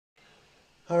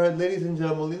Alright, ladies and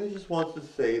gentlemen, Lena just wants to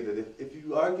say that if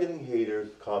you are getting haters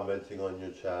commenting on your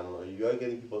channel, or you are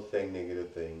getting people saying negative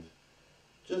things,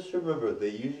 just remember, they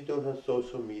usually don't have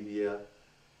social media.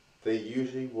 They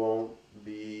usually won't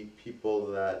be people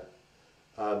that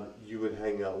you would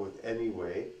hang out with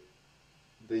anyway.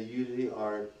 They usually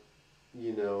are,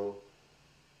 you know,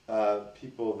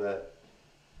 people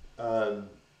um,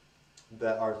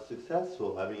 that are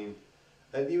successful. I mean,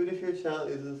 and even if your channel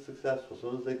isn't successful,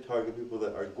 sometimes they target people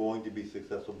that are going to be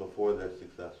successful before they're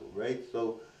successful, right?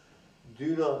 So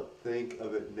do not think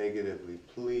of it negatively.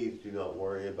 Please do not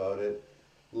worry about it.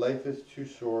 Life is too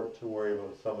short to worry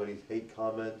about somebody's hate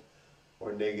comment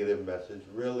or negative message.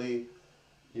 Really,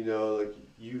 like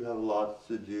you have lots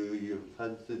to do, you have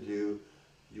tons to do.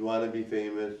 You want to be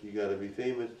famous, you got to be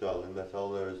famous, darling. That's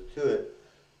all there is to it.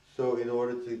 So in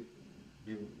order to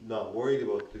be not worried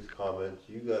about these comments,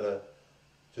 you gotta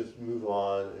just move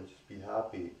on and just be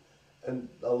happy. And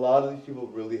a lot of these people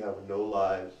really have no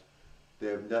lives. They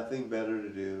have nothing better to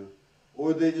do,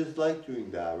 or they just like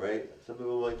doing that, right? Some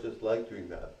people might just like doing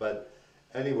that. But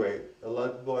anyway, a lot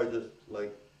of people are just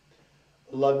like,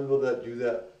 a lot of people that do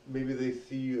that, maybe they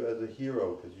see you as a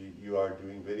hero because you are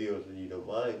doing videos and you don't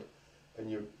mind,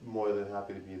 and you're more than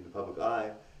happy to be in the public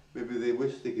eye. Maybe they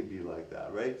wish they could be like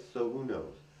that, right? So who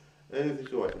knows? Anything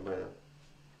to watch, bye now.